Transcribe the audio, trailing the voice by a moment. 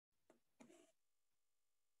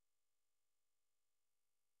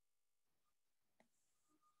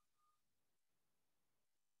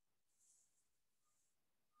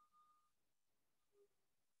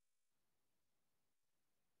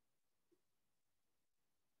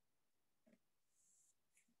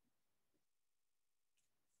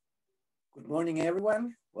morning,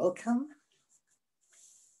 everyone. Welcome.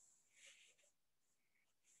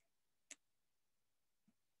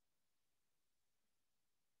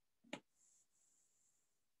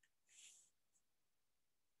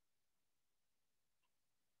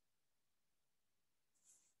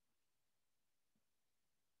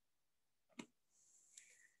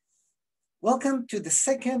 Welcome to the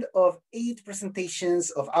second of 8 presentations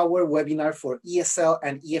of our webinar for ESL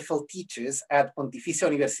and EFL teachers at Pontificia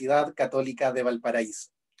Universidad Católica de Valparaíso.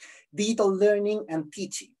 Digital Learning and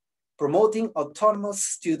Teaching, Promoting Autonomous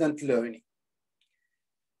Student Learning.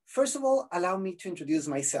 First of all, allow me to introduce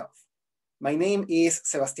myself. My name is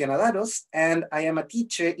Sebastián Adaros, and I am a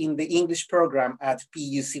teacher in the English program at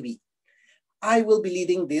PUCV. I will be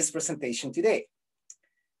leading this presentation today.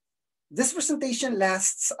 This presentation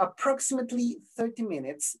lasts approximately 30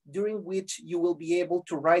 minutes, during which you will be able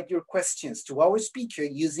to write your questions to our speaker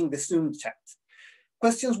using the Zoom chat.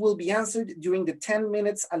 Questions will be answered during the 10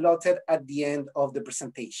 minutes allotted at the end of the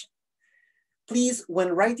presentation. Please, when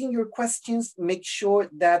writing your questions, make sure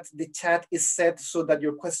that the chat is set so that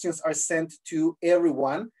your questions are sent to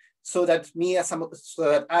everyone, so that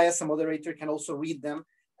I as a moderator can also read them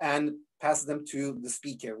and pass them to the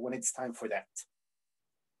speaker when it's time for that.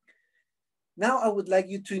 Now I would like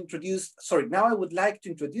to introduce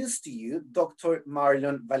to you Dr.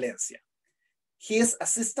 Marlon Valencia. He is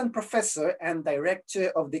Assistant Professor and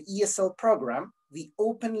Director of the ESL program, the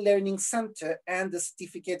Open Learning Center, and the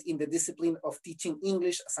Certificate in the Discipline of Teaching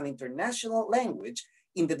English as an International Language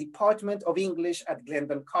in the Department of English at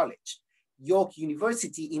Glendon College, York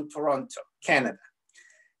University in Toronto, Canada.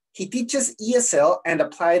 He teaches ESL and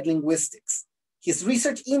Applied Linguistics. His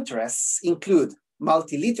research interests include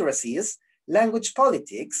multiliteracies, language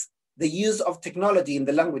politics, the use of technology in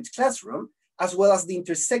the language classroom, as well as the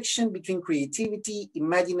intersection between creativity,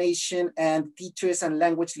 imagination, and teachers' and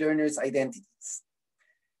language learners' identities.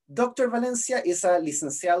 Dr. Valencia is a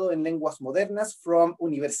licenciado en Lenguas Modernas from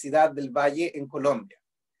Universidad del Valle in Colombia.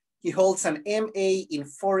 He holds an MA in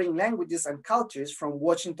Foreign Languages and Cultures from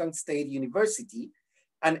Washington State University,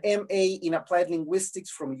 an MA in Applied Linguistics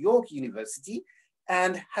from York University,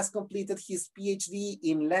 and has completed his PhD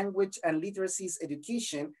in Language and Literacies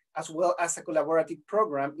Education, as well as a collaborative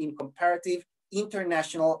program in Comparative,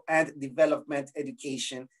 International, and Development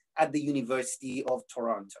Education at the University of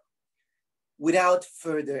Toronto. Without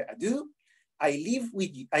further ado, I leave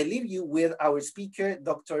you with our speaker,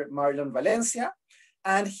 Dr. Marlon Valencia,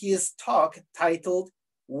 and his talk titled,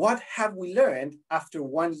 "What Have We Learned After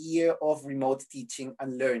 1 Year of Remote Teaching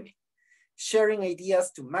and Learning? Sharing ideas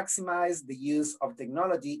to maximize the use of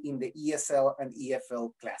technology in the ESL and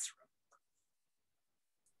EFL classroom."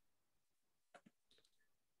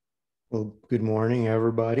 Well, good morning,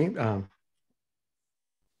 everybody. Let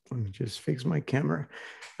me just fix my camera.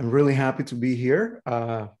 I'm really happy to be here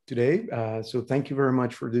today. So thank you very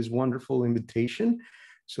much for this wonderful invitation.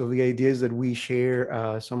 So the idea is that we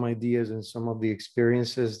share some ideas and some of the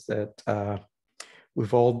experiences that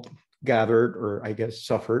we've all gathered, or I guess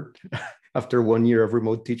suffered, after 1 year of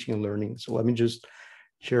remote teaching and learning. So let me just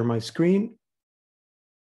share my screen.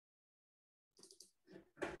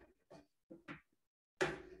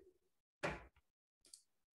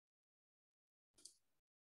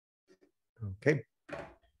 Okay,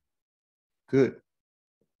 good.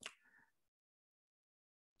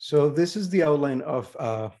 So this is the outline of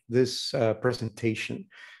this presentation.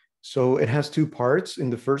 So it has 2 parts. In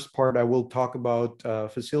the first part, I will talk about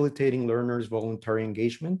facilitating learners' voluntary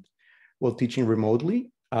engagement while teaching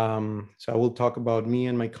remotely. So I will talk about me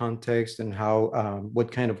and my context and how,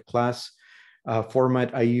 what kind of class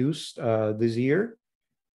format I used this year,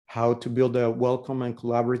 how to build a welcome and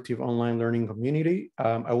collaborative online learning community.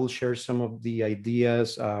 I will share some of the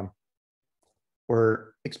ideas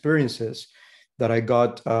or experiences that I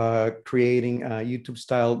got creating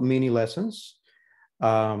YouTube-style mini lessons.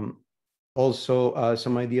 Also,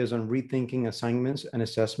 some ideas on rethinking assignments and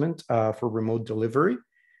assessment for remote delivery.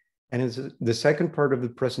 And in the second part of the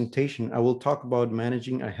presentation, I will talk about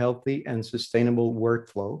managing a healthy and sustainable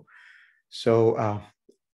workflow. So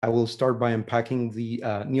I will start by unpacking the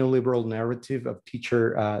neoliberal narrative of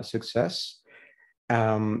teacher success.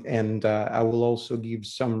 And I will also give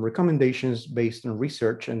some recommendations based on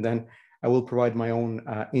research, and then I will provide my own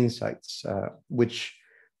insights, which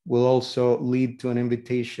will also lead to an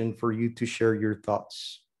invitation for you to share your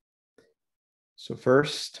thoughts. So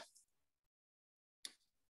first,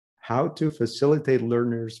 how to facilitate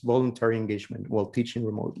learners' voluntary engagement while teaching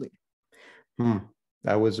remotely.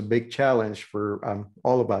 That was a big challenge for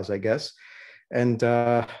all of us, I guess. And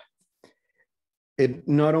it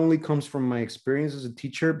not only comes from my experience as a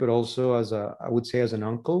teacher, but also as I would say, as an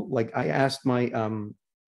uncle. Like I asked my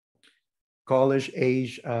college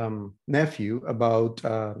age nephew about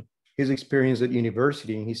his experience at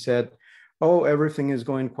university, and he said, "Oh, everything is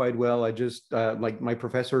going quite well. I just like my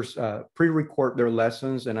professors pre-record their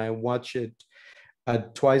lessons, and I watch it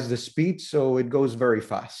at twice the speed, so it goes very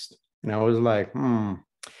fast." And I was like,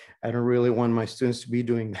 I don't really want my students to be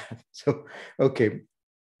doing that. So, okay,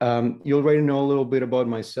 you already know a little bit about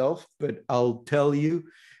myself, but I'll tell you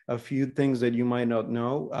a few things that you might not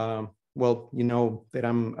know. Well, you know that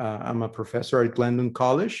I'm a professor at Glendon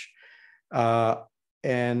College,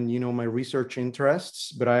 and you know my research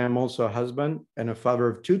interests. But I am also a husband and a father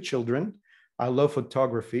of two children. I love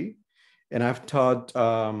photography, and I've taught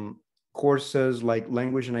courses like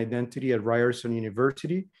language and identity at Ryerson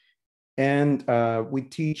University, and we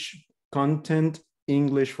teach content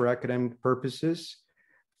English for academic purposes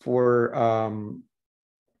for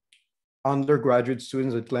undergraduate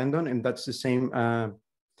students at Glendon, and that's the same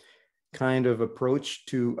kind of approach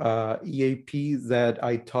to EAP that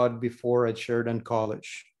I taught before at Sheridan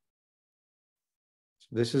College. So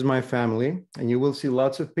this is my family, and you will see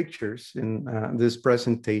lots of pictures in this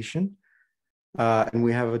presentation. And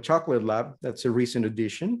we have a chocolate lab, that's a recent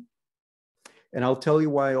addition. And I'll tell you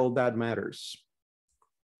why all that matters.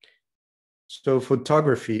 So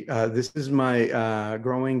photography, this is my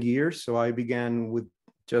growing years. So I began with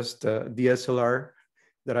just DSLR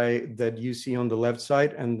that you see on the left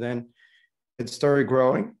side, and then it started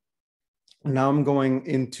growing. Now I'm going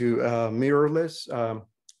into mirrorless,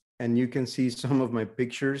 and you can see some of my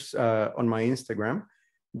pictures on my Instagram,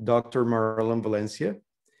 Dr. Marlon Valencia.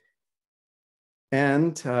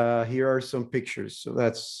 And here are some pictures. So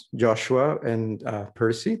that's Joshua and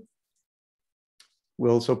Percy. We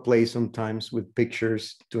also play sometimes with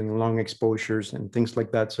pictures, doing long exposures and things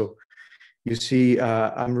like that. So you see,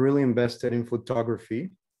 I'm really invested in photography.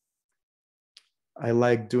 I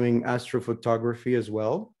like doing astrophotography as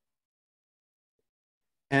well.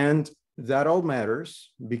 And that all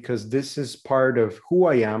matters because this is part of who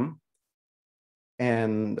I am.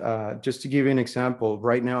 And just to give you an example,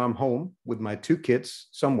 right now I'm home with my two kids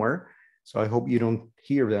somewhere. So I hope you don't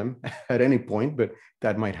hear them at any point, but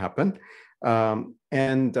that might happen.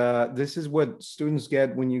 And this is what students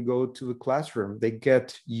get when you go to the classroom. They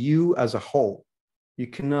get you as a whole. You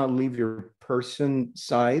cannot leave your person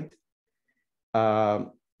side by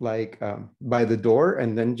the door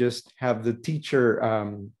and then just have the teacher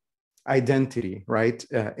identity, right,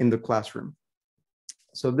 in the classroom.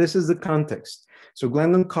 So this is the context. So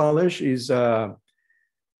Glendon College is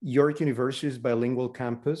York University's bilingual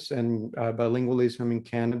campus, and bilingualism in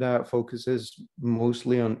Canada focuses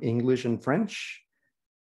mostly on English and French.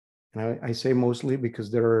 And I say mostly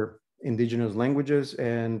because there are Indigenous languages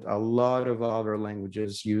and a lot of other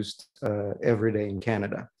languages used every day in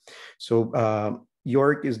Canada. So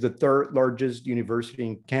York is the third largest university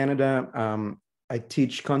in Canada. I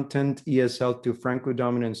teach content ESL to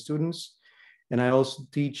Franco-dominant students, and I also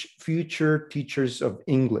teach future teachers of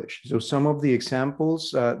English. So some of the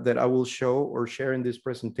examples that I will show or share in this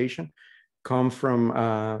presentation come from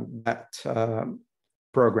that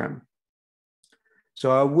program.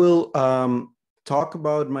 So I will talk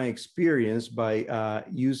about my experience by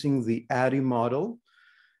using the ADDIE model.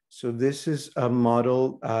 So this is a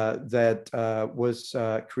model that was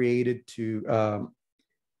created to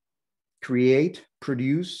create,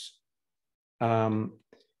 produce,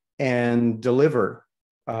 and deliver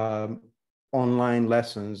online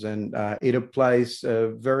lessons, and it applies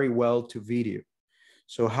very well to video.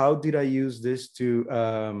 So how did I use this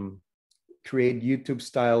to create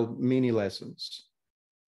YouTube-style mini lessons?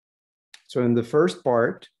 So in the first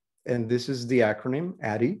part, and this is the acronym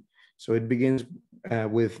ADDIE, so it begins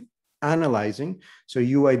with analyzing. So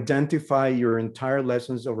you identify your entire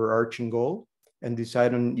lesson's overarching goal and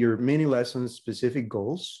decide on your mini lesson's specific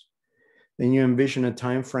goals. Then you envision a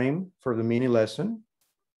time frame for the mini lesson,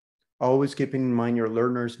 always keeping in mind your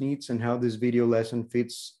learner's needs and how this video lesson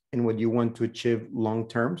fits in what you want to achieve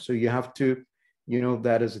long-term. So you have to, you know,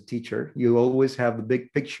 that as a teacher, you always have the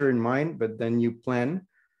big picture in mind, but then you plan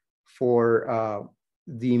for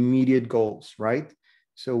the immediate goals, right?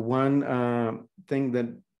 So one thing that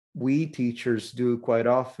we teachers do quite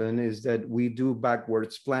often is that we do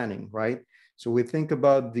backwards planning, right? So we think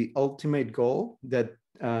about the ultimate goal that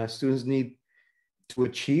students need to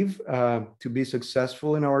achieve to be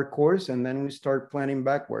successful in our course, and then we start planning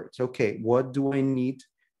backwards. Okay, what do I need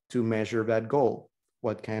to measure that goal?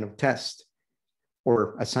 What kind of test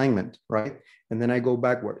or assignment, right? And then I go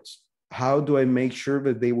backwards. How do I make sure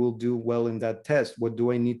that they will do well in that test? What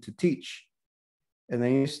do I need to teach? and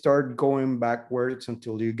then you start going backwards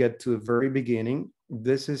until you get to the very beginning.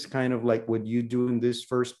 This is kind of like what you do in this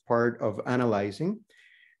first part of analyzing.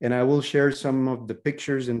 And I will share some of the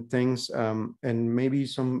pictures and things, and maybe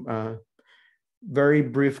some very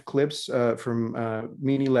brief clips from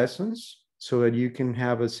mini lessons so that you can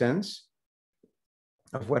have a sense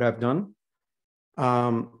of what I've done.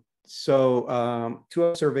 Two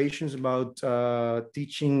observations about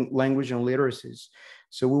teaching language and literacies.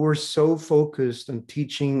 So we were so focused on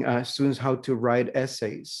teaching students how to write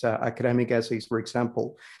essays, academic essays, for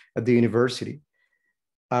example, at the university.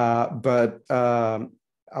 But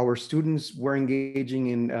our students were engaging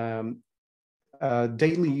in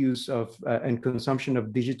daily use of and consumption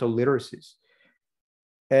of digital literacies.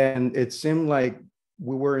 And it seemed like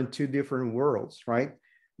we were in two different worlds, right?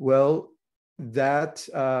 Well, that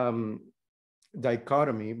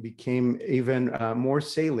dichotomy became even more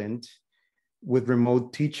salient with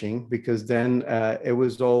remote teaching, because then it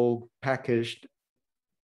was all packaged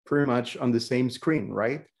pretty much on the same screen,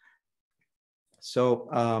 right?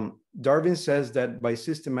 So Darwin says that by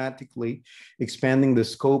systematically expanding the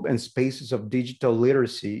scope and spaces of digital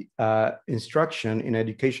literacy instruction in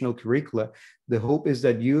educational curricula, the hope is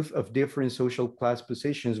that youth of different social class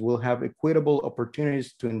positions will have equitable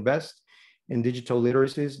opportunities to invest in digital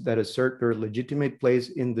literacies that assert their legitimate place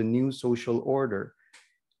in the new social order.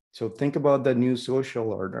 So think about that new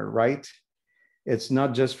social order, right? It's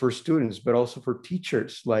not just for students, but also for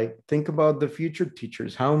teachers. Like, think about the future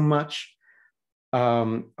teachers. How much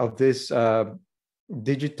of this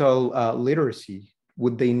digital literacy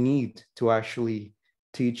would they need to actually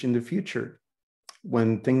teach in the future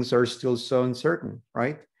when things are still so uncertain,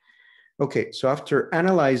 right? Okay, so after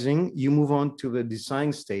analyzing, you move on to the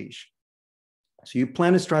design stage. So you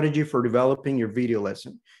plan a strategy for developing your video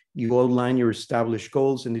lesson. You outline your established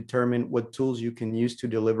goals and determine what tools you can use to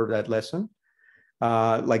deliver that lesson.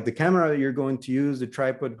 Like the camera you're going to use, the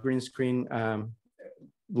tripod, green screen,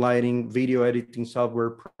 lighting, video editing software,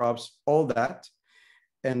 props, all that.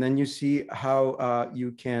 And then you see how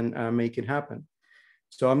you can make it happen.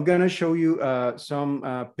 So I'm gonna show you some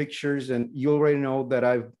pictures, and you already know that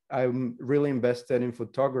I'm really invested in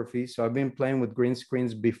photography. So I've been playing with green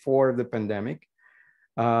screens before the pandemic.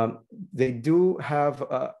 They do have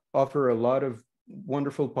offer a lot of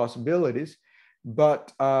wonderful possibilities,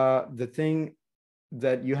 but the thing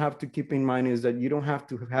that you have to keep in mind is that you don't have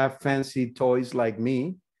to have fancy toys like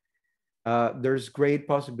me. There's great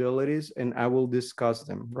possibilities, and I will discuss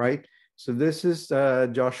them, right? So this is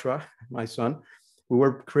Joshua, my son. We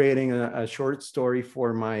were creating a short story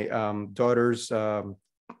for my daughter's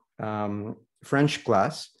French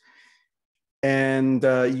class. And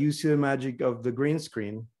you see the magic of the green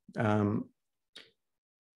screen.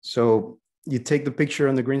 So you take the picture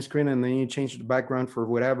on the green screen, and then you change the background for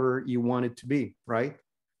whatever you want it to be, right?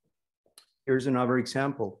 Here's another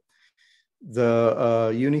example.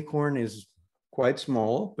 The unicorn is quite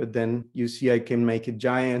small, but then you see I can make it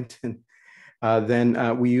giant. And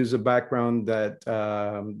then we use a background that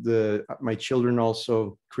my children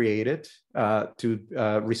also created to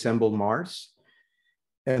resemble Mars.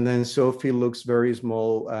 And then Sophie looks very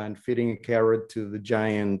small and fitting a carrot to the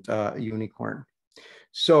giant unicorn.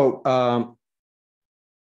 So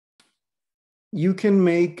you can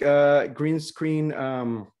make green screen,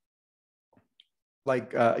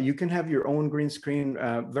 you can have your own green screen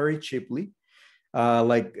very cheaply.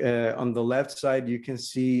 On the left side, you can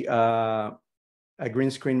see a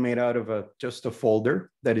green screen made out of just a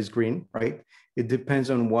folder that is green, right? It depends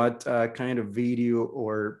on what kind of video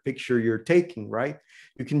or picture you're taking, right?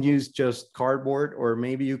 You can use just cardboard, or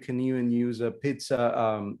maybe you can even use a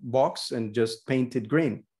pizza box and just paint it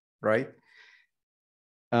green, right?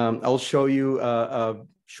 I'll show you a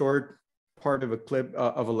short part of a clip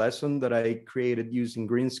of a lesson that I created using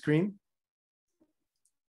green screen.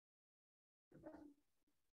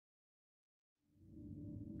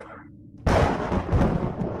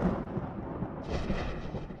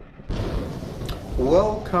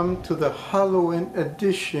 Welcome to the Halloween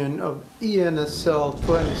edition of ENSL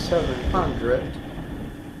 2700.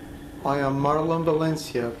 I am Marlon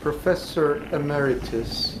Valencia, Professor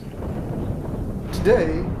Emeritus.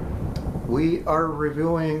 Today, we are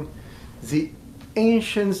reviewing the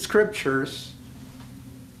ancient scriptures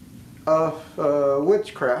of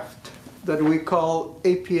witchcraft that we call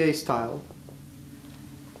APA style.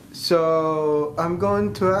 So I'm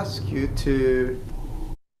going to ask you to...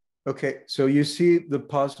 Okay, so you see the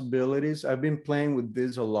possibilities. I've been playing with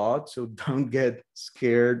this a lot, so don't get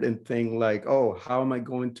scared and think like, oh, how am I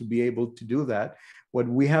going to be able to do that? What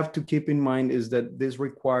we have to keep in mind is that this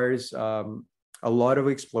requires a lot of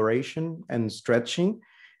exploration and stretching.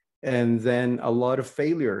 and then a lot of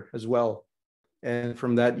failure as well. And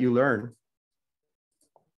from that, you learn.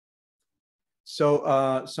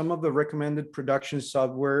 So some of the recommended production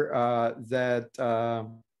software that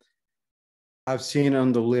I've seen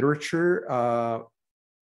on the literature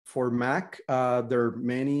for Mac, there are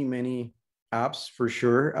many apps for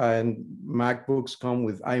sure. And MacBooks come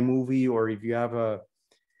with iMovie, or if you have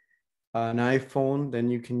an iPhone, then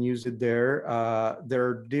you can use it there. There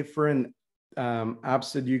are different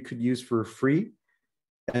apps that you could use for free,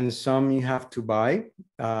 and some you have to buy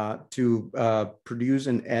to produce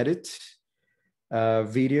and edit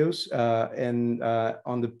videos. And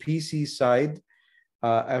on the PC side,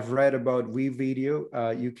 I've read about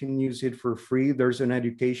WeVideo. You can use it for free. There's an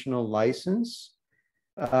educational license.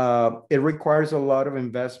 It requires a lot of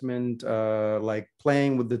investment, like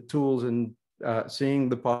playing with the tools and seeing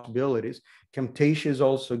the possibilities. Camtasia is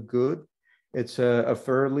also good. It's a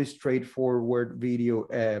fairly straightforward video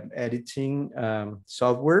editing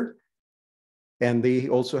software. And they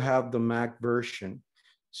also have the Mac version.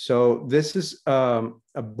 So this is a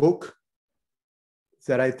book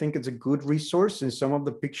that I think it's a good resource, and some of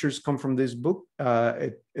the pictures come from this book.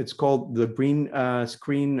 It's called The Green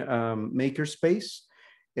Screen Makerspace.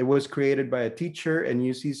 It was created by a teacher, and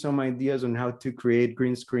you see some ideas on how to create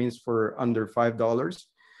green screens for under $5.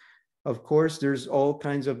 Of course, there's all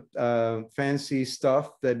kinds of fancy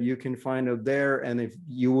stuff that you can find out there, and if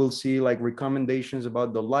you will see like recommendations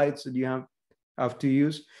about the lights that you have to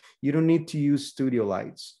use. You don't need to use studio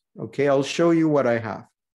lights. Okay, I'll show you what I have.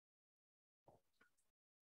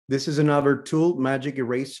 This is another tool, Magic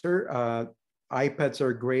Eraser. iPads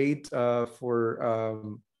are great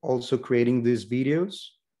for also creating these videos.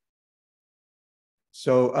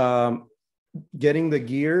 So getting the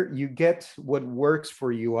gear, you get what works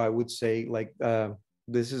for you, I would say. Like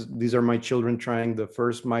these are my children trying the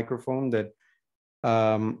first microphone that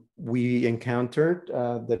we encountered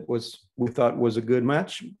that we thought was a good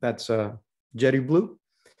match. That's a Jetty Blue.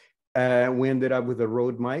 We ended up with a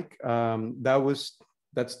Rode mic.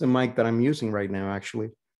 That's the mic that I'm using right now, actually.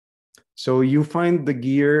 So you find the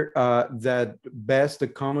gear that best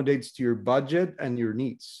accommodates to your budget and your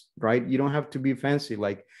needs, right? You don't have to be fancy.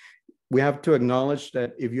 Like, we have to acknowledge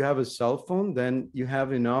that if you have a cell phone, then you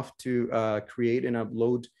have enough to create and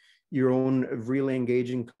upload your own really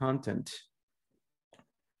engaging content.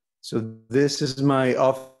 So this is my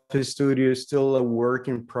office studio, still a work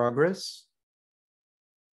in progress.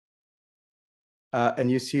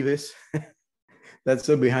 And you see this? That's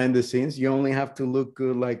the behind the scenes. You only have to look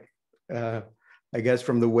good, like, I guess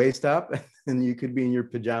from the waist up, and you could be in your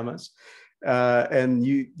pajamas. And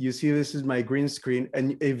you see this is my green screen.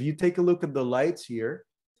 And if you take a look at the lights here,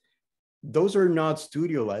 those are not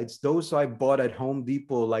studio lights. Those I bought at Home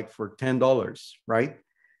Depot like for $10, right?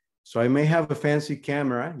 So I may have a fancy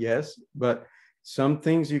camera, yes, but some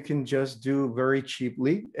things you can just do very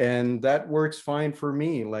cheaply, and that works fine for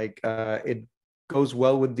me. Like it goes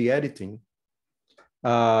well with the editing.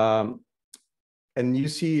 And you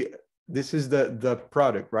see, this is the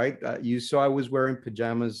product, right? You saw I was wearing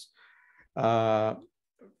pajamas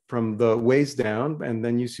from the waist down, and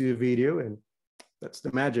then you see the video, and that's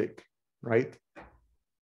the magic, right?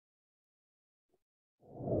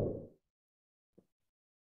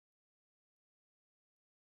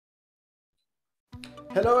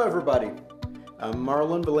 Hello, everybody. I'm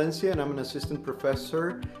Marlon Valencia, and I'm an assistant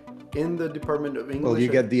professor in the Department of English. Well, you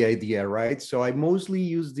get the idea, right? So I mostly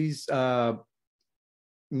use these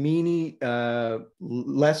mini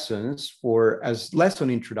lessons as lesson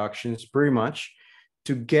introductions, pretty much,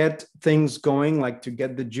 to get things going, like to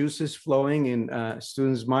get the juices flowing in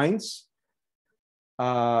students' minds.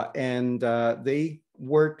 And they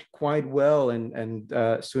worked quite well, and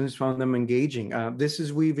students found them engaging. This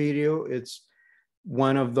is WeVideo. It's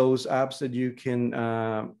one of those apps that you can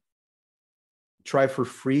try for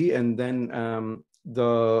free, and then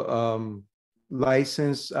the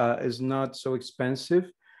license is not so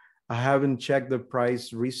expensive. I haven't checked the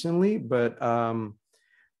price recently, but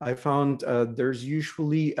I found there's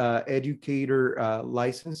usually educator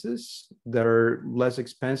licenses that are less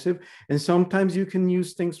expensive, and sometimes you can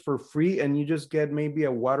use things for free and you just get maybe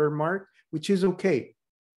a watermark, which is okay.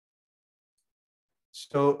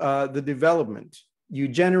 So the development. You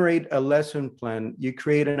generate a lesson plan, you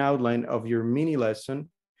create an outline of your mini lesson,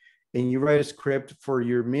 and you write a script for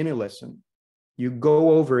your mini lesson. You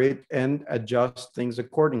go over it and adjust things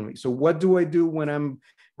accordingly. So what do I do when I'm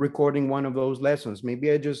recording one of those lessons? Maybe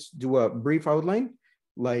I just do a brief outline,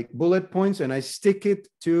 like bullet points, and I stick it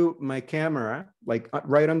to my camera, like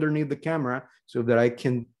right underneath the camera, so that I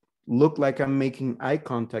can look like I'm making eye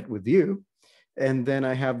contact with you. and then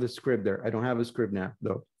I have the script there. I don't have a script now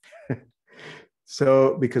though.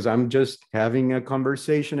 So, because I'm just having a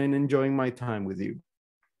conversation and enjoying my time with you.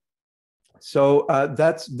 So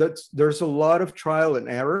there's a lot of trial and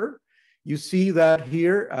error. You see that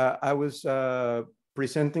here. I was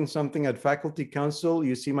presenting something at Faculty Council.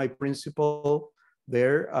 You see my principal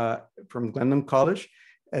there from Glendon College.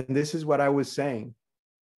 And this is what I was saying,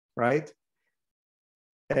 right?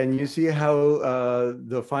 And you see how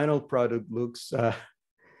the final product looks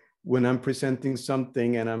when I'm presenting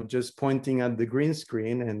something and I'm just pointing at the green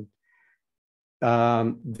screen, and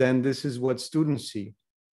then this is what students see.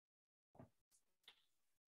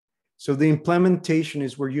 So the implementation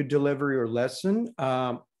is where you deliver your lesson,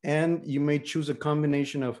 and you may choose a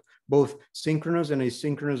combination of both synchronous and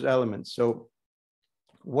asynchronous elements. So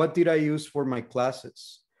what did I use for my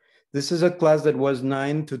classes? This is a class that was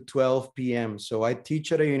 9 to 12 p.m. So I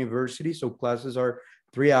teach at a university, so classes are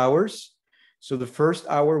 3 hours. So the first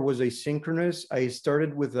hour was asynchronous. I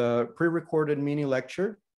started with a pre-recorded mini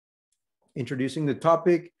lecture, introducing the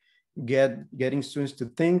topic, getting students to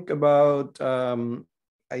think about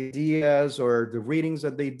ideas or the readings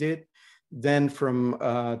that they did. Then from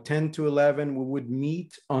 10 to 11, we would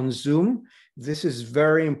meet on Zoom. This is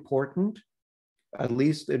very important. At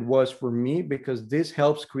least it was for me, because this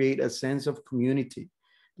helps create a sense of community.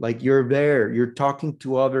 Like you're there, you're talking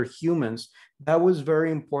to other humans. That was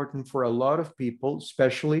very important for a lot of people,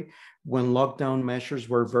 especially when lockdown measures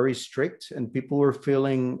were very strict and people were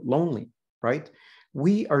feeling lonely, right?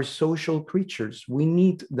 We are social creatures. We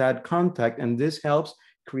need that contact, and this helps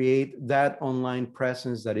create that online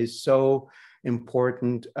presence that is so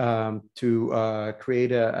important to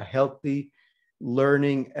create a healthy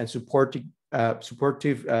learning and supportive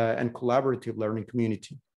and collaborative learning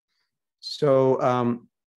community. So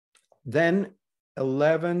then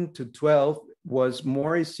 11 to 12 was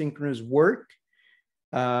more asynchronous work,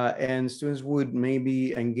 and students would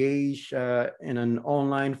maybe engage in an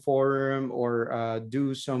online forum or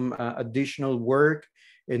do some additional work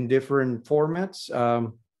in different formats,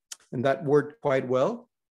 and that worked quite well.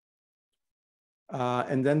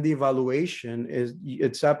 And then the evaluation is,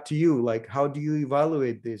 it's up to you. Like, how do you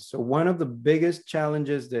evaluate this? So one of the biggest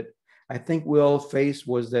challenges that I think we all faced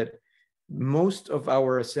was that most of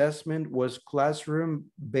our assessment was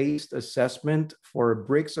classroom-based assessment for a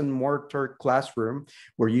bricks and mortar classroom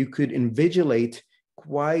where you could invigilate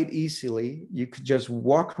quite easily. You could just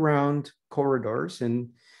walk around corridors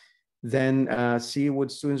and then see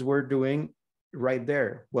what students were doing right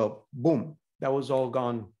there. Well, boom, that was all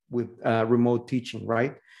gone with remote teaching,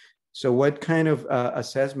 right? So what kind of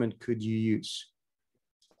assessment could you use?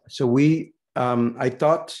 So I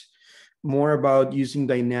thought more about using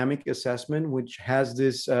dynamic assessment, which has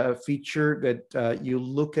this feature that you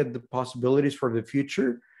look at the possibilities for the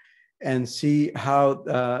future and see how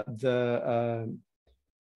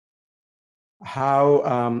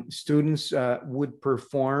students would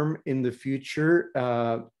perform in the future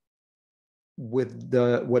with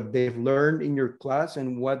what they've learned in your class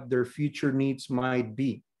and what their future needs might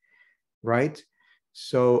be, right?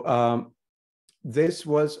 So this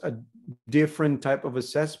was a different type of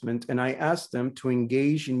assessment, and I asked them to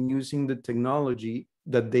engage in using the technology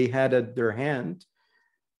that they had at their hands,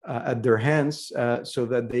 so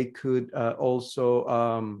that they could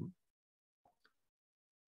also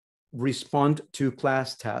respond to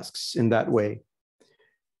class tasks in that way.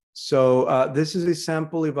 So this is a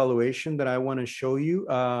sample evaluation that I want to show you.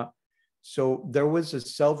 So there was a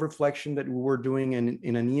self-reflection that we were doing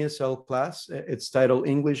in an ESL class. It's titled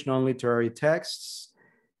English Non-Literary Texts.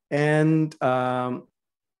 And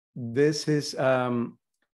this is, I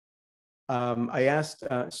asked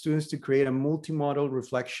students to create a multimodal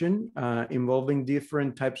reflection involving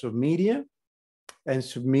different types of media and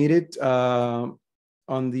submit it on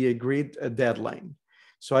the agreed deadline.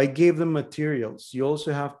 So I gave them materials. You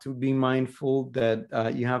also have to be mindful that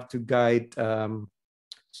you have to guide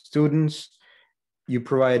students. You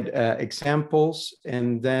provide examples,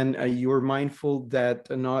 and then you're mindful that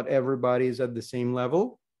not everybody is at the same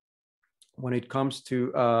level when it comes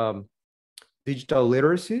to digital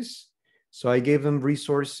literacies. So I gave them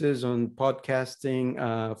resources on podcasting,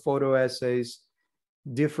 photo essays,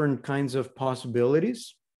 different kinds of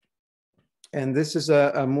possibilities. And this is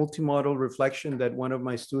a multimodal reflection that one of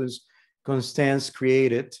my students, Constance,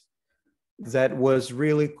 created that was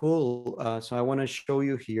really cool. So I want to show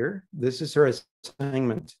you here. This is her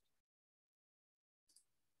assignment.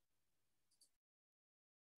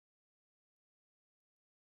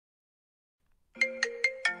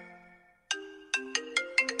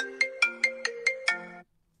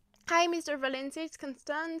 Hi Hi, Mr. Valencia, it's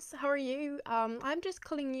Constance. How are you? I'm just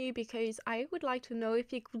calling you because I would like to know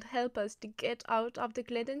if you could help us to get out of the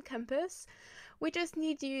Glendon campus. We just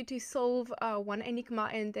need you to solve one enigma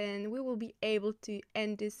and then we will be able to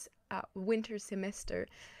end this winter semester.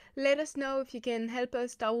 Let us know if you can help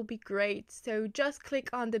us, that will be great. So just click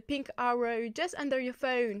on the pink arrow just under your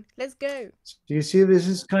phone. Let's go. Do you see this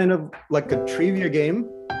is kind of like a trivia game?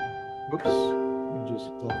 Oops, let me just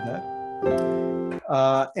close that.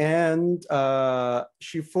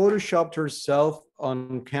 She photoshopped herself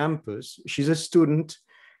on campus. She's a student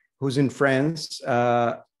who's in France,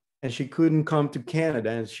 and she couldn't come to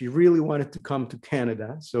Canada, and she really wanted to come to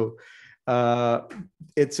Canada. So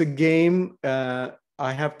it's a game. I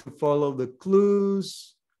have to follow the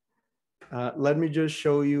clues. Let me just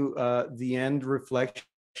show you the end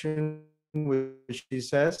reflection, which she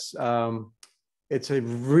says. It's a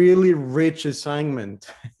really rich assignment.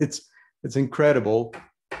 It's incredible.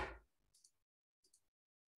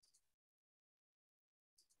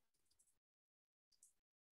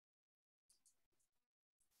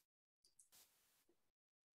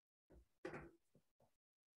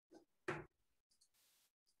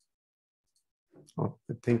 Oh,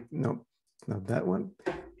 I think, no, not that one.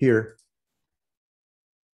 Here.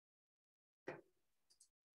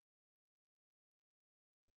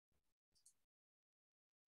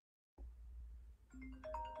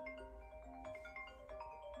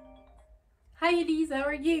 Hi Elise, how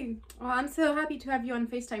are you? Oh, I'm so happy to have you on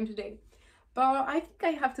FaceTime today. But I think I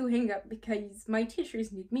have to hang up because my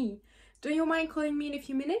teachers need me. Do you mind calling me in a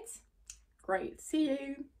few minutes? Great, see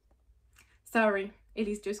you. Sorry,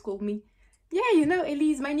 Elise just called me. Yeah, you know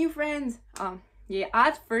Elise, my new friend. Yeah,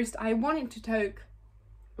 at first I wanted to talk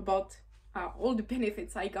about all the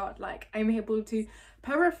benefits I got. Like I'm able to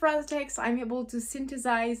paraphrase text, I'm able to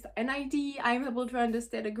synthesize an ID, I'm able to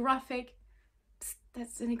understand a graphic.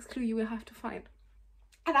 That's the next clue you will have to find.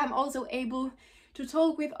 And I'm also able to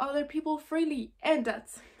talk with other people freely, and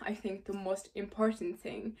that's, I think, the most important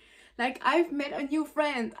thing. Like, I've met a new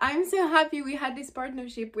friend. I'm so happy we had this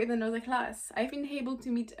partnership with another class. I've been able to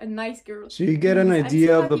meet a nice girl. So you get an Elise, I'm so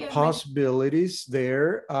idea of the happy I've met. possibilities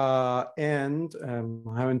there. And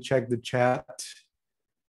I haven't checked the chat.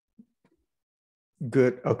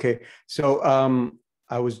 Good. Okay. So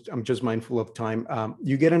I'm just mindful of time.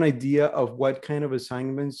 You get an idea of what kind of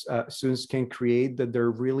assignments students can create that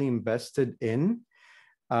they're really invested in.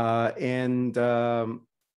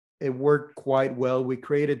 It worked quite well. We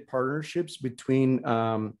created partnerships between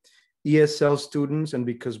ESL students, and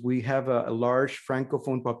because we have a large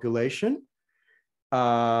Francophone population,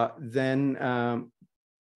 then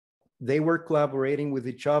they were collaborating with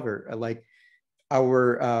each other. Like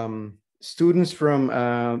our students from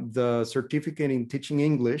the certificate in teaching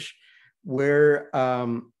English were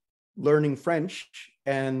learning French,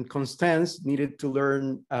 and Constance needed to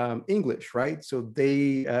learn English, right? So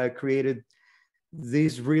they created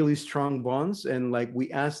these really strong bonds, and like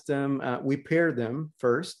we asked them, we paired them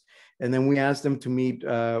first, and then we asked them to meet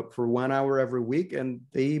for 1 hour every week, and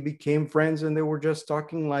they became friends, and they were just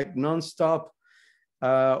talking like nonstop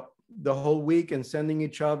the whole week, and sending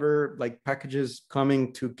each other like packages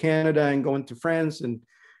coming to Canada and going to France, and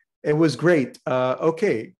it was great.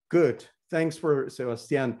 Okay, good. Thanks for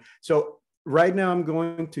Sebastian. So right now I'm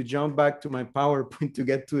going to jump back to my PowerPoint to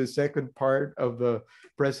get to the second part of the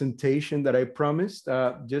presentation that I promised,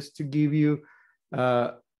 just to give you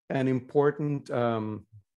an important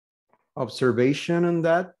observation on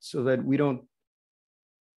that, so that we don't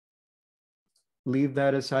leave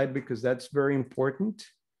that aside, because that's very important.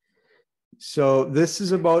 So this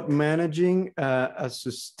is about managing a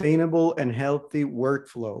sustainable and healthy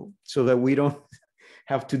workflow so that we don't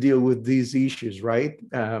have to deal with these issues, right?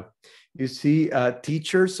 You see,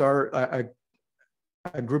 teachers are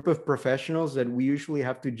a group of professionals that we usually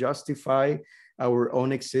have to justify our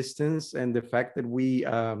own existence, and the fact that we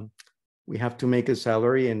have to make a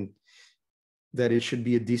salary, and that it should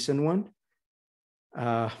be a decent one.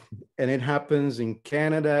 And it happens in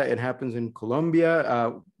Canada, it happens in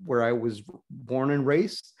Colombia, where I was born and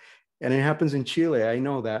raised, and it happens in Chile, I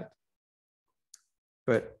know that.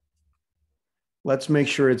 But let's make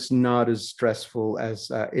sure it's not as stressful as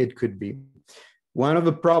it could be. One of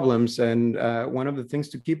the problems, and one of the things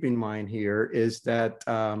to keep in mind here, is that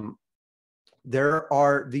there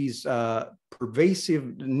are these pervasive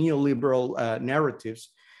neoliberal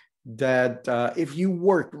narratives that if you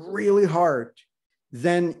work really hard,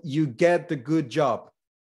 then you get the good job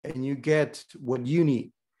and you get what you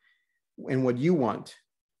need and what you want.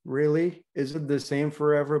 Really? Is it the same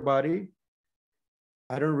for everybody?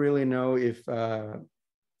 I don't really know if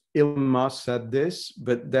Elon Musk said this,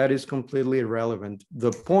 but that is completely irrelevant.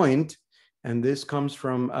 The point, and this comes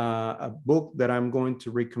from a book that I'm going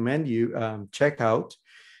to recommend you check out,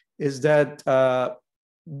 is that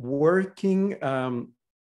working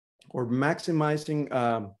or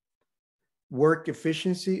maximizing work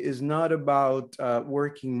efficiency is not about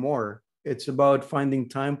working more. It's about finding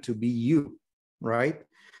time to be you, right?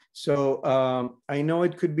 So I know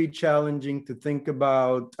it could be challenging to think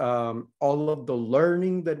about all of the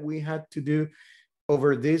learning that we had to do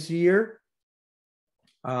over this year.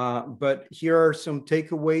 But here are some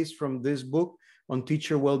takeaways from this book on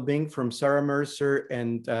teacher well-being from Sarah Mercer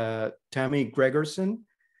and Tammy Gregerson.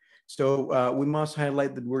 So we must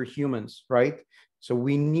highlight that we're humans, right? So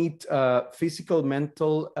we need physical,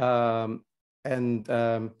 mental,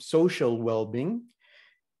 and social well-being,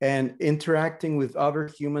 and interacting with other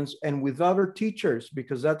humans and with other teachers,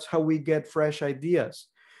 because that's how we get fresh ideas.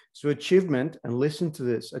 So achievement, and listen to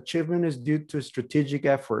this, achievement is due to strategic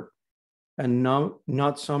effort and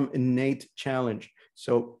not some innate challenge.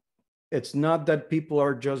 So it's not that people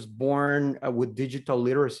are just born with digital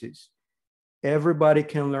literacies. Everybody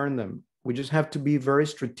can learn them. We just have to be very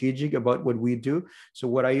strategic about what we do. So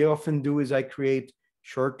what I often do is I create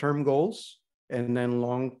short-term goals and then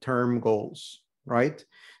long-term goals, right?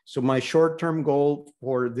 So my short-term goal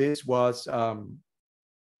for this was,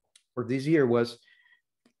 for this year, was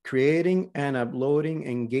creating and uploading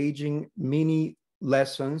engaging mini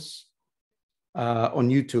lessons on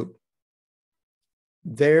YouTube.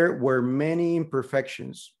 There were many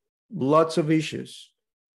imperfections, lots of issues,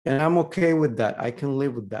 and I'm okay with that. I can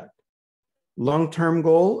live with that. Long-term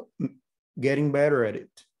goal, getting better at it.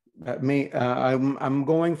 I'm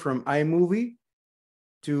going from iMovie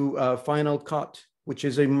to Final Cut, which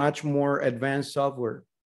is a much more advanced software.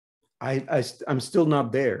 I'm still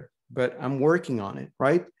not there, but I'm working on it,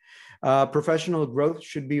 right? Professional growth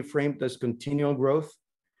should be framed as continual growth.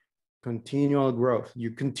 Continual growth.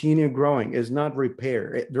 You continue growing. It's not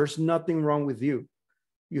repair. There's nothing wrong with you.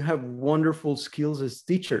 You have wonderful skills as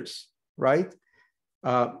teachers, right?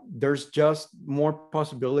 There's just more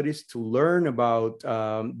possibilities to learn about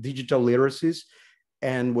digital literacies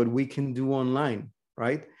and what we can do online,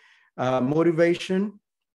 right? Motivation,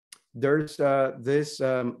 there's this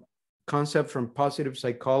concept from positive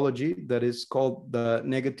psychology that is called the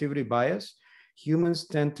negativity bias. Humans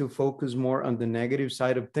tend to focus more on the negative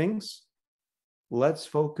side of things. Let's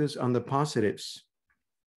focus on the positives.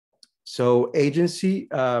 So agency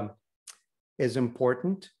is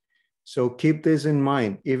important. So keep this in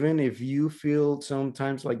mind. Even if you feel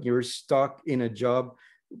sometimes like you're stuck in a job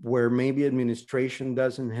where maybe administration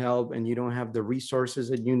doesn't help and you don't have the resources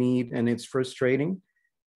that you need and it's frustrating,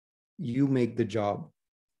 you make the job.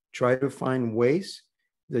 Try to find ways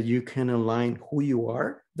that you can align who you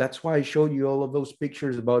are. That's why I showed you all of those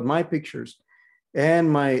pictures about my pictures and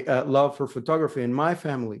my love for photography and my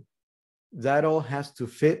family. That all has to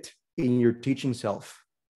fit in your teaching self,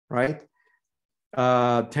 right?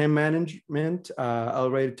 Time management, I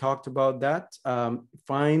already talked about that.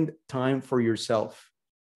 Find time for yourself.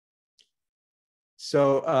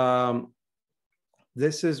 So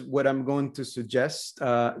this is what I'm going to suggest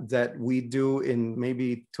that we do in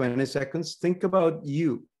maybe 20 seconds. Think about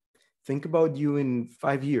you. Think about you in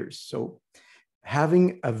 5 years. So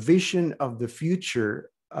having a vision of the future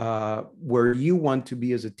where you want to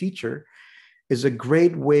be as a teacher is a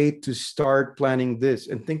great way to start planning this.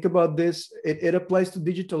 And think about this, it applies to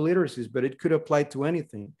digital literacies, but it could apply to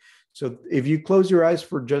anything. So if you close your eyes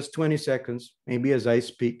for just 20 seconds, maybe as I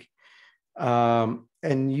speak,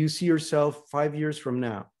 and you see yourself 5 years from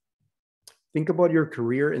now, think about your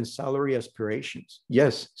career and salary aspirations.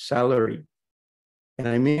 Yes, salary. And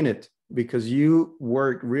I mean it, because you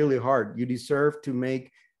work really hard. You deserve to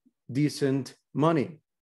make decent money,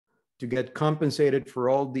 to get compensated for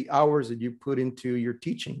all the hours that you put into your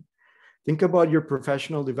teaching. Think about your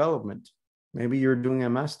professional development. Maybe you're doing a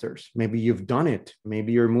master's. Maybe you've done it.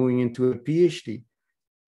 Maybe you're moving into a PhD.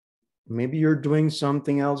 Maybe you're doing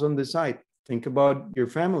something else on the side. Think about your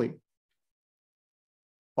family.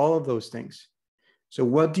 All of those things. So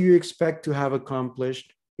what do you expect to have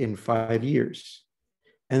accomplished in 5 years?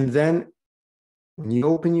 And then when you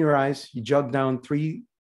open your eyes, you jot down 3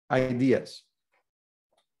 ideas.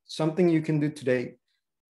 Something you can do today,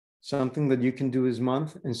 something that you can do this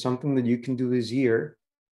month, and something that you can do this year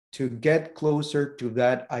to get closer to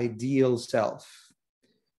that ideal self.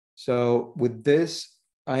 So with this,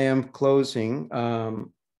 I am closing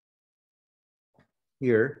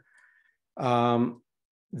here.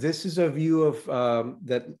 This is a view of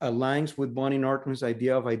that aligns with Bonnie Norton's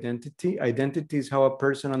idea of identity. Identity is how a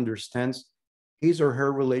person understands his or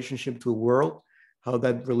her relationship to the world. how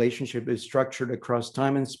that relationship is structured across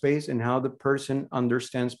time and space, and how the person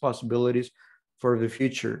understands possibilities for the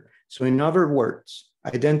future. So in other words,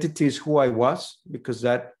 identity is who I was because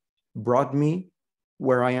that brought me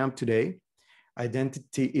where I am today.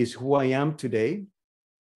 Identity is who I am today,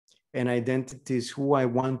 and identity is who I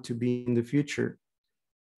want to be in the future,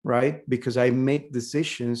 right? Because I make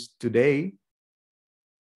decisions today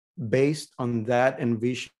based on that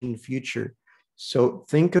envisioned future. So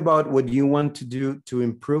think about what you want to do to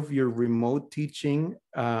improve your remote teaching,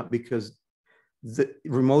 because the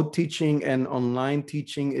remote teaching and online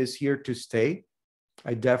teaching is here to stay.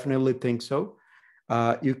 I definitely think so.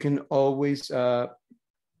 You can always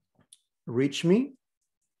reach me,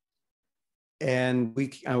 and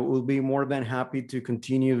I will be more than happy to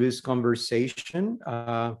continue this conversation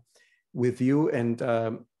with you. And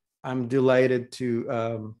I'm delighted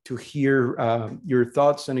to hear your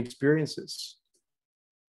thoughts and experiences.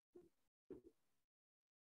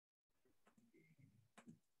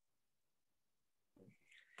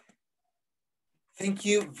 Thank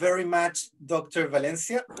you very much, Dr.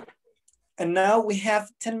 Valencia. And now we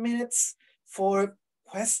have 10 minutes for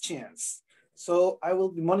questions. So I will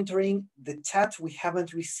be monitoring the chat. We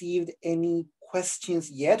haven't received any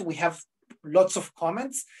questions yet. We have lots of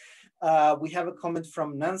comments. We have a comment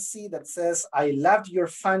from Nancy that says, I loved your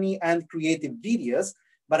funny and creative videos,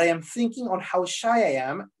 but I am thinking on how shy I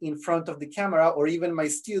am in front of the camera, or even my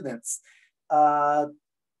students.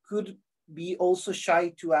 Could be also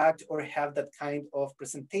shy to act or have that kind of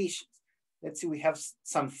presentations. Let's see, we have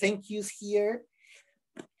some thank yous here.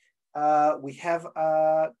 We have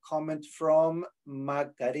a comment from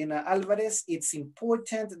Macarena Alvarez. It's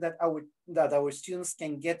important that our students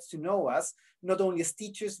can get to know us, not only as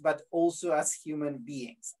teachers, but also as human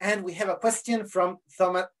beings. And we have a question from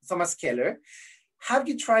Thomas Keller. Have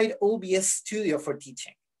you tried OBS Studio for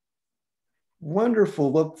teaching?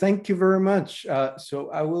 Wonderful. Well, thank you very much.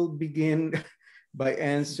 So I will begin by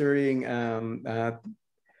answering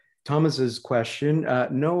Thomas's question.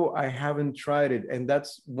 No, I haven't tried it. And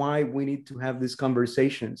that's why we need to have these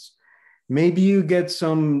conversations. Maybe you get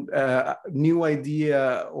some new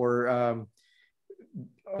idea or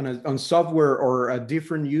on software or a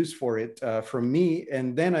different use for it from me.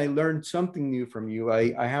 And then I learned something new from you.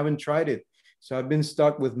 I haven't tried it. So I've been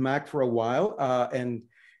stuck with Mac for a while. And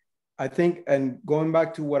I think, and going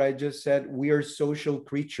back to what I just said, we are social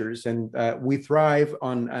creatures, and we thrive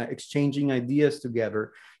on exchanging ideas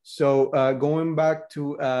together. So going back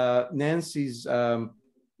to Nancy's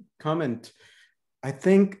comment, I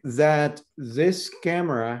think that this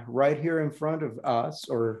camera right here in front of us,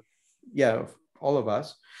 or yeah, all of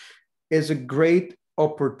us, is a great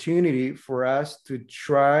opportunity for us to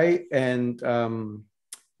try and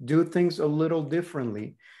do things a little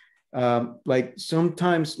differently. Like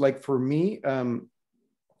sometimes, like for me,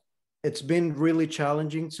 it's been really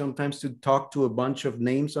challenging sometimes to talk to a bunch of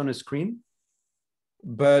names on a screen,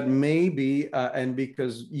 but maybe, and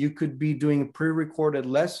because you could be doing pre-recorded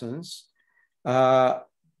lessons,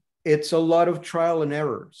 it's a lot of trial and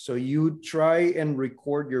error. So you try and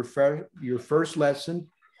record your first lesson,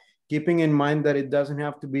 keeping in mind that it doesn't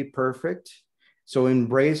have to be perfect. So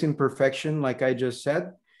embrace imperfection, like I just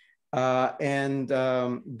said. And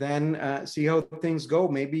then see how things go.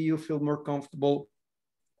 Maybe you feel more comfortable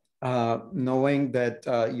knowing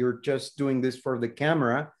that you're just doing this for the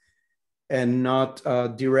camera and not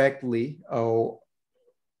directly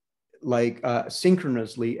like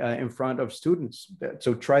synchronously in front of students.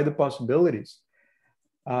 So try the possibilities.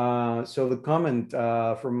 So the comment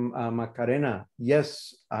from Macarena,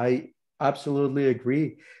 yes, I absolutely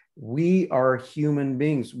agree. We are human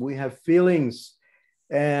beings. We have feelings.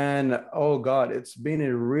 And oh God, it's been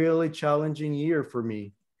a really challenging year for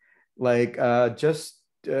me. Like just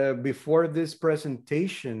before this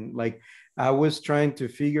presentation, like I was trying to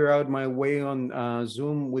figure out my way on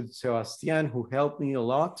Zoom with Sebastian, who helped me a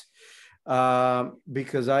lot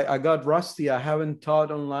because I got rusty. I haven't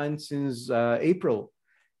taught online since April.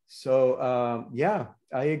 So yeah,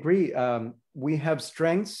 I agree. We have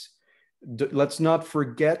strengths. Let's not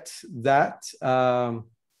forget that.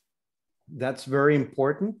 That's very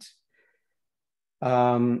important.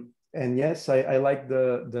 And yes, I like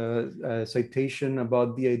the citation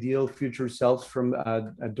about the ideal future selves from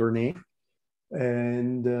Dornay.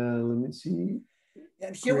 And let me see.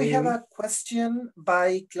 And here we have a question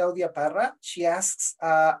by Claudia Parra. She asks,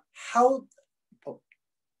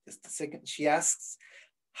 just a second. She asks,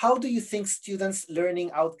 how do you think students'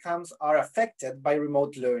 learning outcomes are affected by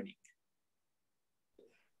remote learning?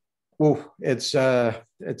 Oh, it's a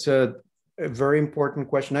very important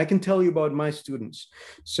question. I can tell you about my students.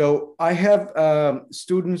 So I have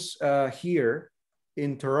students here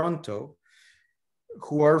in Toronto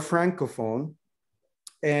who are Francophone,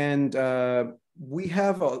 and we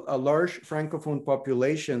have a large Francophone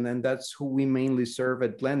population, and that's who we mainly serve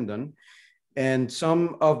at Glendon. And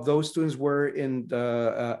some of those students were in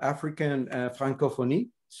the African Francophonie,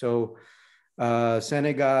 so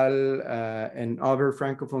Senegal and other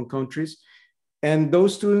Francophone countries. And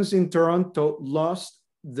those students in Toronto lost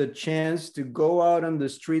the chance to go out on the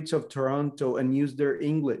streets of Toronto and use their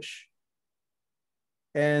English.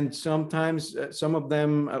 And sometimes some of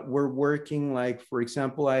them were working, like, for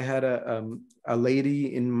example, I had a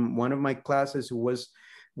lady in one of my classes who was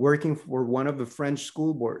working for one of the French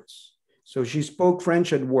school boards. So she spoke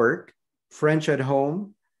French at work, French at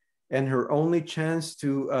home, and her only chance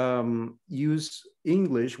to use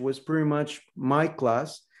English was pretty much my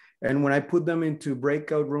class. And when I put them into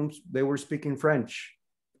breakout rooms, they were speaking French.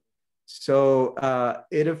 So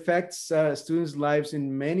it affects students' lives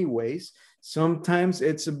in many ways. Sometimes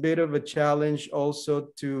it's a bit of a challenge also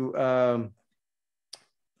to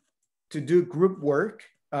do group work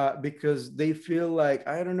because they feel like,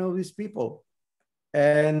 I don't know these people.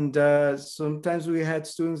 And sometimes we had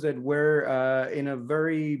students that were in a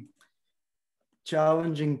very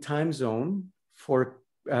challenging time zone for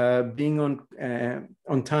being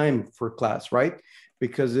on time for class, right?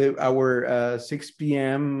 Because our 6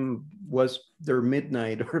 p.m. was their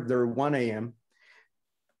midnight or their 1 a.m.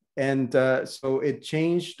 And so it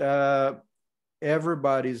changed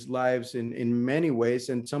everybody's lives in many ways.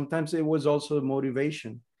 And sometimes it was also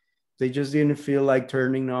motivation. They just didn't feel like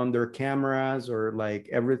turning on their cameras or like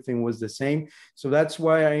everything was the same. So that's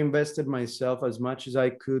why I invested myself as much as I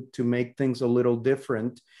could to make things a little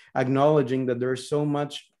different, acknowledging that there's so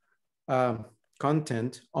much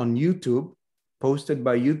content on YouTube posted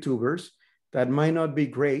by YouTubers that might not be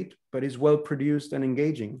great, but is well produced and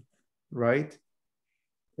engaging, right?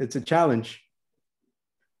 It's a challenge.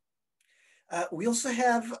 We also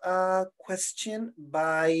have a question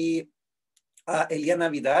by Eliana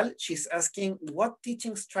Vidal. She's asking, what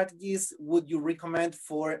teaching strategies would you recommend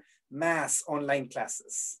for mass online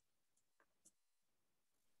classes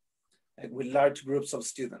with large groups of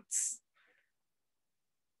students?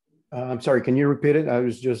 I'm sorry, can you repeat it? I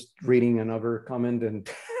was just reading another comment and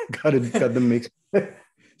got them mixed.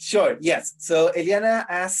 Sure, yes. So Eliana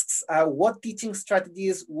asks, what teaching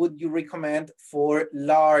strategies would you recommend for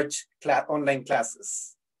large online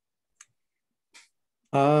classes?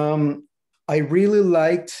 I really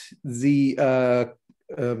liked the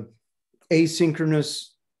asynchronous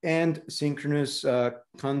and synchronous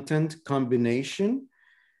content combination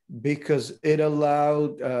because it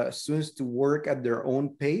allowed students to work at their own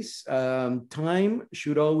pace. Time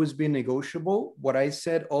should always be negotiable. What I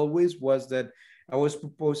said always was that I was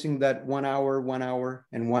proposing that 1 hour, 1 hour,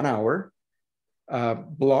 and 1 hour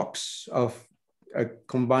blocks of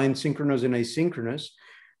combined synchronous and asynchronous,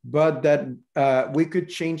 but that we could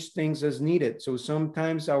change things as needed. So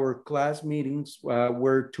sometimes our class meetings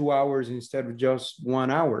were 2 hours instead of just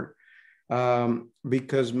 1 hour.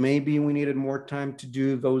 Because maybe we needed more time to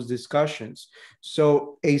do those discussions.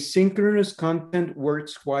 So asynchronous content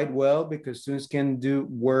works quite well because students can do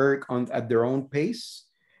work at their own pace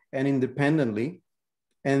and independently.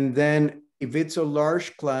 And then if it's a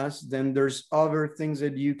large class, then there's other things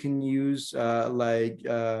that you can use,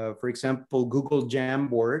 for example, Google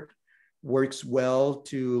Jamboard works well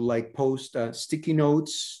to like post sticky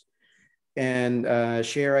notes and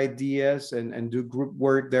share ideas and do group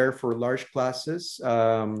work there for large classes.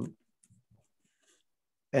 And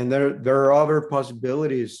there are other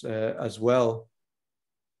possibilities as well.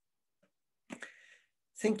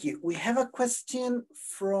 Thank you. We have a question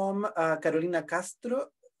from Carolina Castro.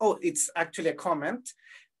 Oh, it's actually a comment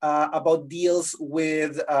about deals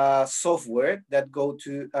with software that go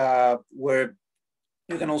to where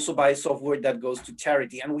you can also buy software that goes to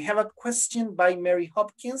charity. And we have a question by Mary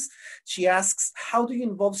Hopkins. She asks, how do you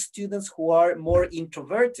involve students who are more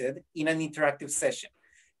introverted in an interactive session,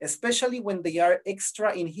 especially when they are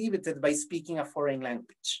extra inhibited by speaking a foreign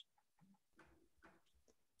language?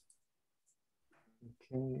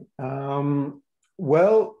 Okay.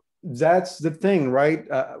 Well, that's the thing, right?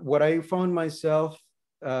 What I found myself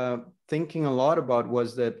thinking a lot about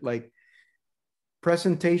was that, like,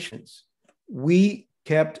 presentations, we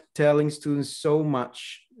kept telling students so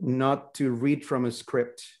much not to read from a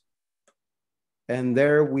script. And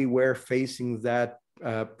there we were facing that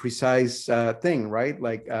precise thing, right?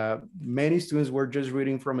 Like many students were just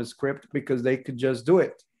reading from a script because they could just do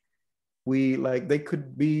it. They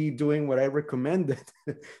could be doing what I recommended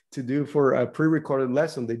to do for a pre-recorded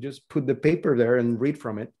lesson. They just put the paper there and read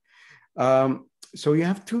from it. So you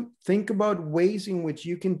have to think about ways in which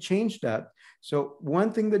you can change that. So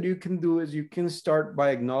one thing that you can do is you can start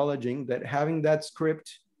by acknowledging that having that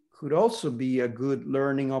script could also be a good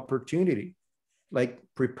learning opportunity, like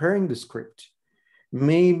preparing the script.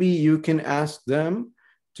 Maybe you can ask them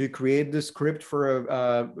to create the script for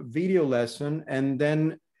a video lesson and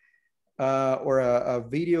then, or a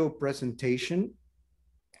video presentation.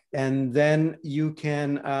 And then you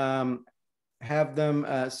can have them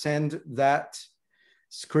send that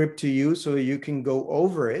script to you so you can go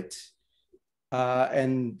over it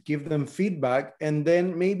and give them feedback. And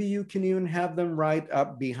then maybe you can even have them write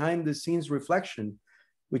up behind the scenes reflection,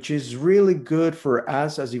 which is really good for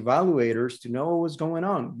us as evaluators to know what's going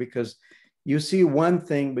on, because you see one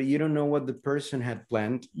thing, but you don't know what the person had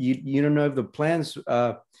planned. You don't know if the plans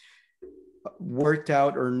worked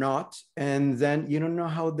out or not. And then you don't know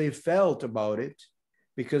how they felt about it,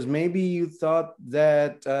 because maybe you thought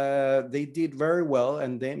that they did very well,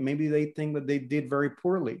 and maybe they think that they did very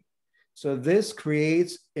poorly. So this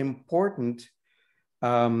creates important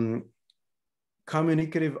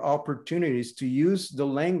communicative opportunities to use the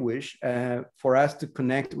language for us to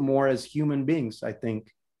connect more as human beings, I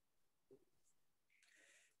think.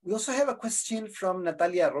 We also have a question from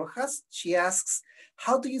Natalia Rojas. She asks,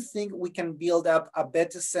 how do you think we can build up a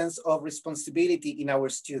better sense of responsibility in our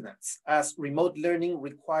students, as remote learning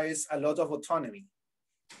requires a lot of autonomy?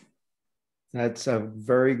 That's a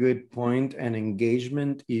very good point, and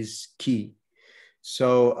engagement is key.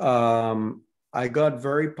 So I got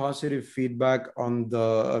very positive feedback on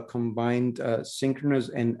the combined synchronous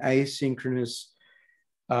and asynchronous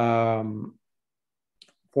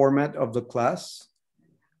format of the class.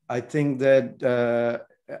 I think that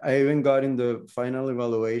I even got in the final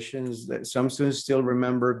evaluations that some students still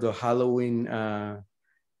remember the Halloween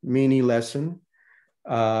mini lesson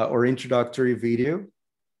or introductory video.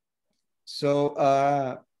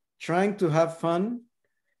 So trying to have fun,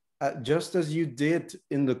 just as you did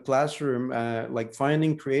in the classroom, like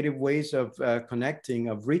finding creative ways of connecting,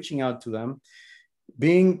 of reaching out to them,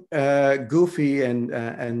 being goofy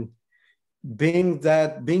and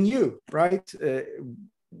being you, right?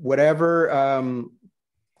 Whatever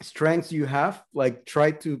strengths you have, like try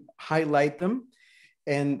to highlight them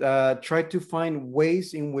and try to find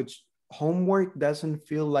ways in which homework doesn't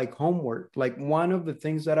feel like homework. Like one of the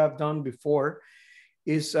things that I've done before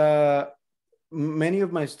is many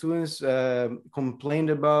of my students complained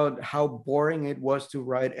about how boring it was to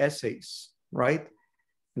write essays, right?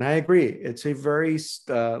 And I agree. It's a very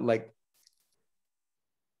like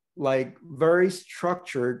very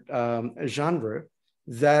structured genre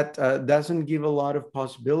that doesn't give a lot of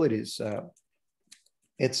possibilities.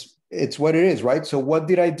 It's what it is, right? So what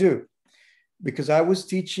did I do? Because I was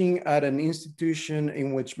teaching at an institution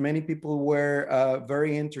in which many people were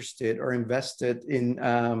very interested or invested in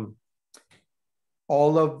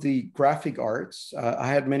all of the graphic arts. I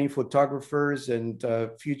had many photographers and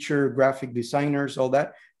future graphic designers, all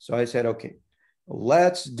that. So I said, okay,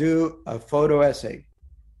 let's do a photo essay.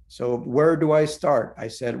 So where do I start? I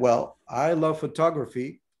said, well, I love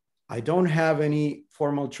photography. I don't have any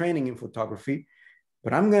formal training in photography,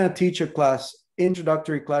 but I'm going to teach a class,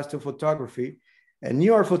 introductory class to photography. And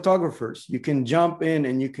you are photographers. You can jump in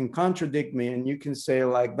and you can contradict me and you can say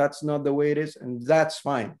like, that's not the way it is. And that's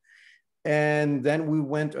fine. And then we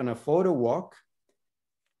went on a photo walk,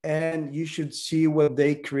 and you should see what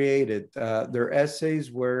they created. Their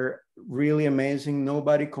essays were really amazing.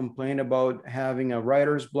 Nobody complained about having a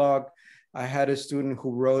writer's block. I had a student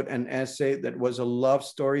who wrote an essay that was a love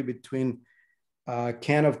story between a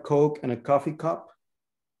can of Coke and a coffee cup.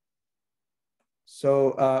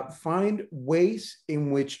 So find ways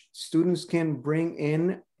in which students can bring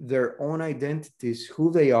in their own identities,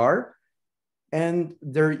 who they are, and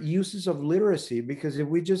their uses of literacy. Because if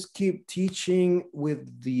we just keep teaching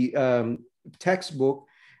with the textbook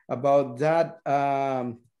about that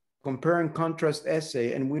compare and contrast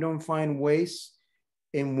essay, and we don't find ways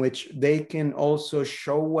in which they can also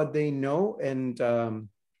show what they know and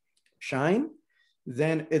shine,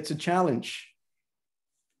 then it's a challenge.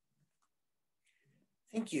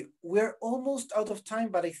 Thank you. We're almost out of time,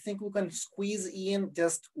 but I think we can squeeze in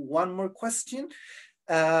just one more question.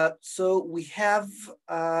 So we have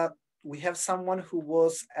someone who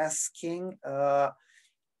was asking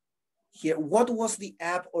here, what was the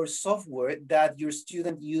app or software that your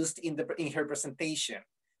student used in her presentation?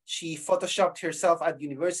 She photoshopped herself at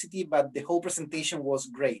university, but the whole presentation was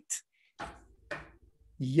great.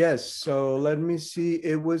 Yes, so let me see.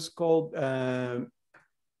 It was called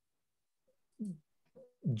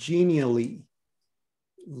Genially.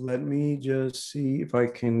 Let me just see if I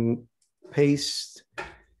can paste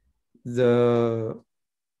the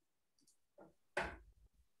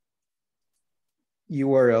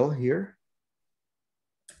URL here.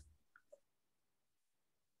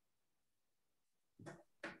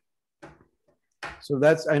 So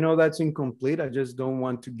I know that's incomplete. I just don't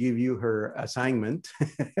want to give you her assignment,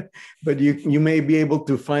 but you may be able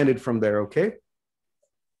to find it from there, okay?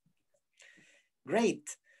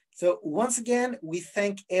 Great. So once again, we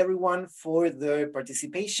thank everyone for their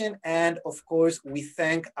participation. And of course, we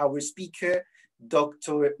thank our speaker,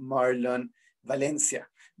 Dr. Marlon Valencia.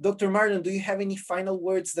 Dr. Marlon, do you have any final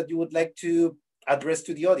words that you would like to address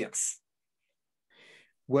to the audience?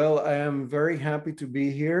 Well, I am very happy to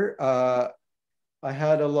be here. I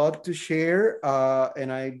had a lot to share,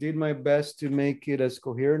 and I did my best to make it as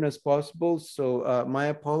coherent as possible. So my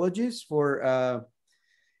apologies for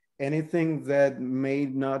anything that may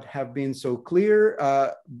not have been so clear.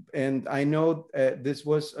 And I know this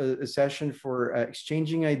was a session for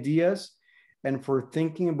exchanging ideas and for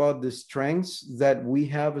thinking about the strengths that we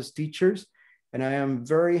have as teachers. And I am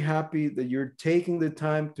very happy that you're taking the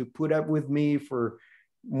time to put up with me for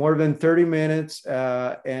more than 30 minutes.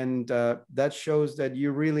 And that shows that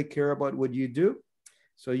you really care about what you do.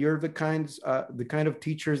 So you're the kind of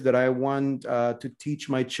teachers that I want to teach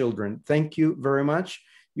my children. Thank you very much.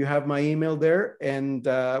 You have my email there, and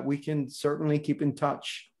we can certainly keep in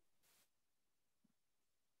touch.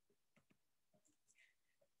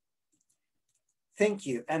 Thank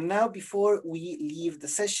you. And now, before we leave the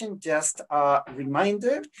session, just a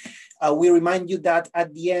reminder. We remind you that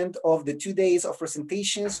at the end of the 2 days of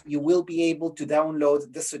presentations, you will be able to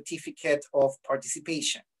download the certificate of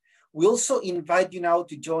participation. We also invite you now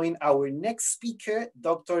to join our next speaker,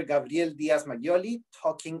 Dr. Gabriel Diaz-Maglioli,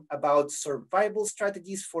 talking about survival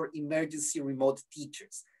strategies for emergency remote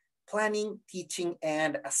teachers, planning, teaching,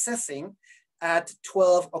 and assessing at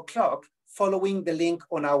 12 o'clock, following the link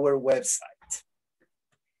on our website.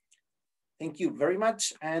 Thank you very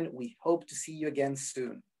much, and we hope to see you again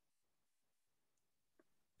soon.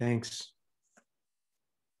 Thanks.